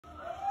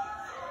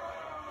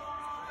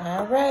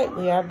All right,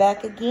 we are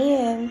back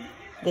again.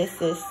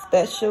 This is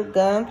special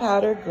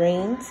gunpowder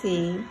green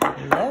tea.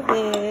 Love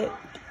it.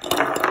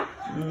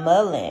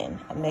 Mullein.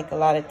 I make a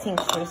lot of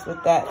tinctures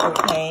with that for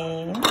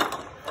pain.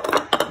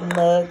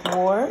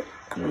 Mugwort.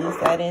 Use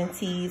that in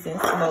teas and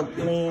smoke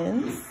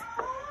blends.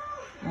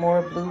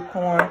 More blue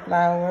corn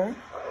flower.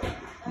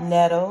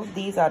 Nettle.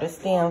 These are the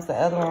stems. The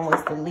other one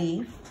was the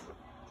leaf.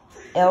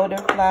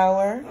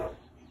 Elderflower.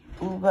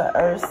 Uva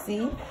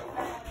ursi.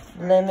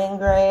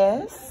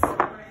 Lemongrass.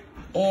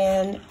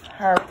 And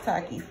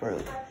haritaki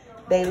fruit.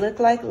 They look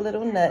like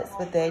little nuts,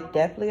 but they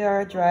definitely are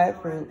a dried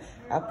fruit.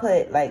 I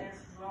put like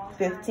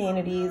 15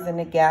 of these in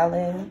a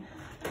gallon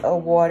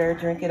of water,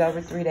 drink it over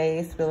 3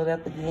 days, fill it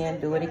up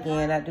again, do it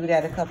again. I do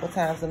that a couple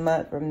times a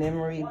month for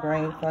memory,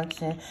 brain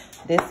function.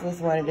 This was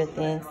one of the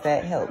things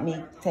that helped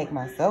me take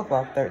myself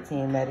off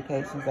 13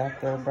 medications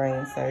after a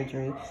brain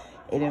surgery.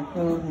 It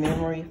improved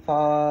memory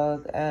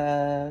fog,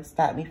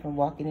 stopped me from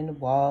walking into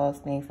walls,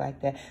 things like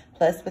that.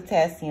 Plus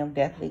potassium,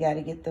 definitely got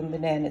to get them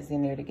bananas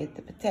in there to get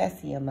the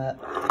potassium up.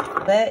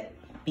 But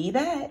be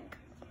back.